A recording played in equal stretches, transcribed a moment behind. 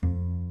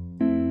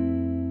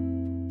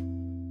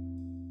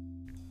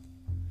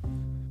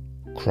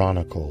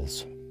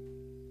Chronicles.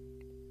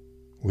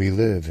 We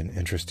live in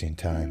interesting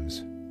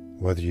times.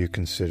 Whether you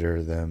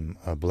consider them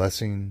a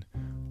blessing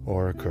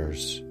or a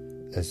curse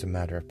is a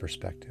matter of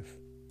perspective.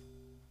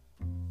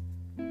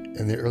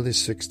 In the early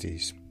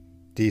 60s,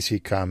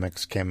 DC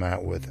Comics came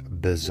out with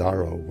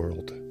Bizarro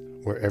World,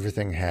 where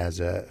everything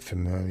has a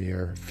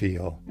familiar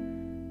feel,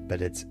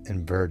 but it's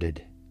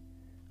inverted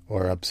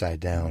or upside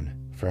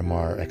down from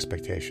our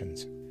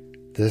expectations.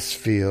 This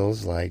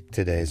feels like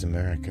today's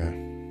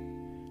America.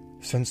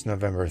 Since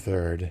November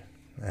 3rd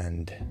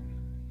and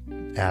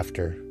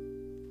after,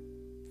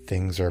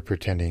 things are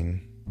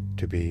pretending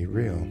to be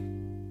real.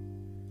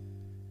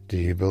 Do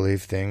you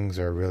believe things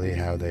are really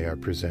how they are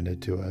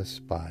presented to us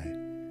by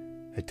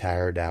a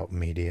tired-out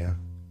media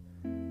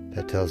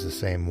that tells the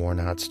same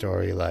worn-out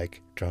story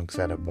like drunks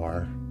at a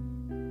bar?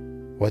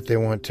 What they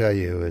won't tell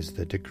you is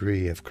the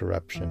degree of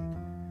corruption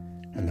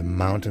and the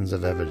mountains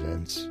of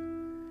evidence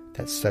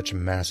that such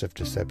massive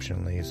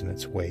deception leaves in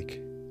its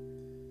wake.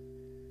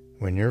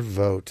 When your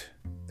vote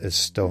is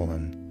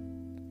stolen,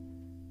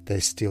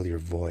 they steal your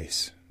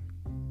voice.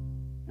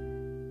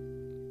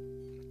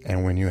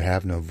 And when you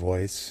have no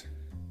voice,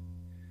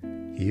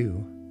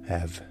 you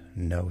have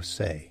no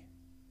say.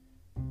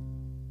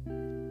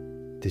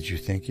 Did you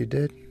think you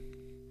did?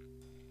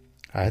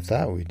 I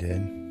thought we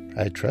did.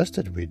 I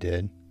trusted we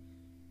did.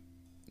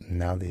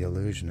 Now the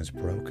illusion is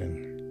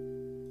broken.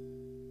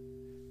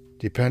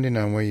 Depending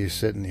on where you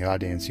sit in the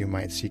audience, you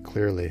might see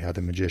clearly how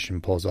the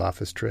magician pulls off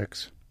his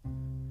tricks.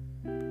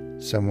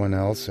 Someone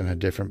else in a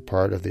different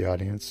part of the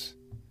audience,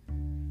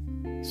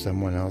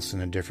 someone else in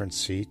a different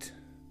seat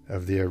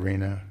of the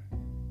arena,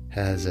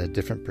 has a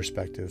different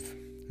perspective,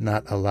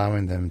 not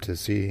allowing them to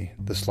see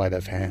the sleight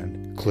of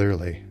hand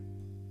clearly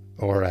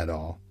or at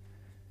all,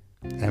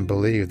 and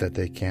believe that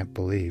they can't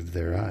believe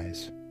their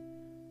eyes.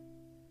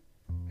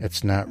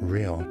 It's not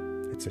real,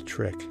 it's a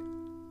trick.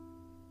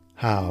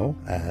 How,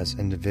 as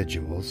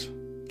individuals,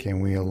 can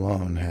we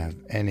alone have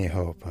any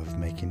hope of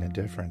making a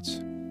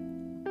difference?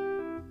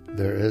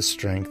 There is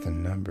strength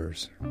in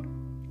numbers.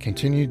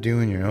 Continue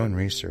doing your own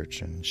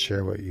research and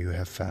share what you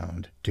have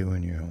found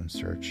doing your own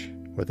search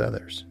with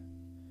others.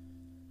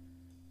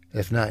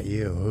 If not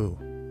you, who?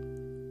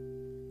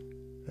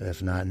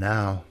 If not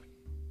now,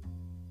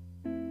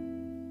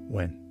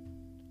 when?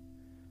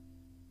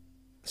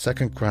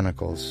 2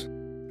 Chronicles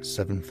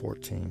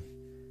 7:14.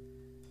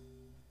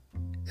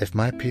 If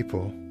my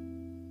people,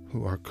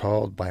 who are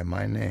called by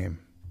my name,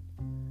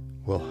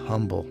 will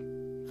humble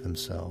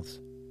themselves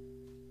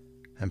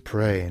and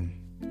pray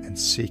and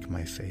seek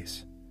my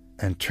face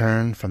and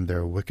turn from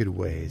their wicked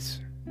ways,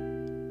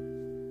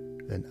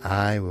 then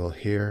I will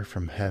hear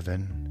from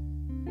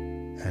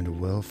heaven and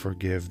will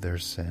forgive their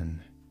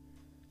sin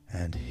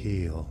and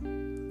heal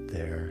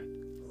their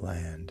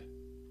land.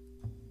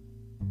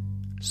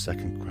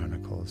 2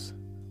 Chronicles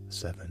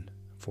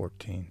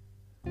 7:14.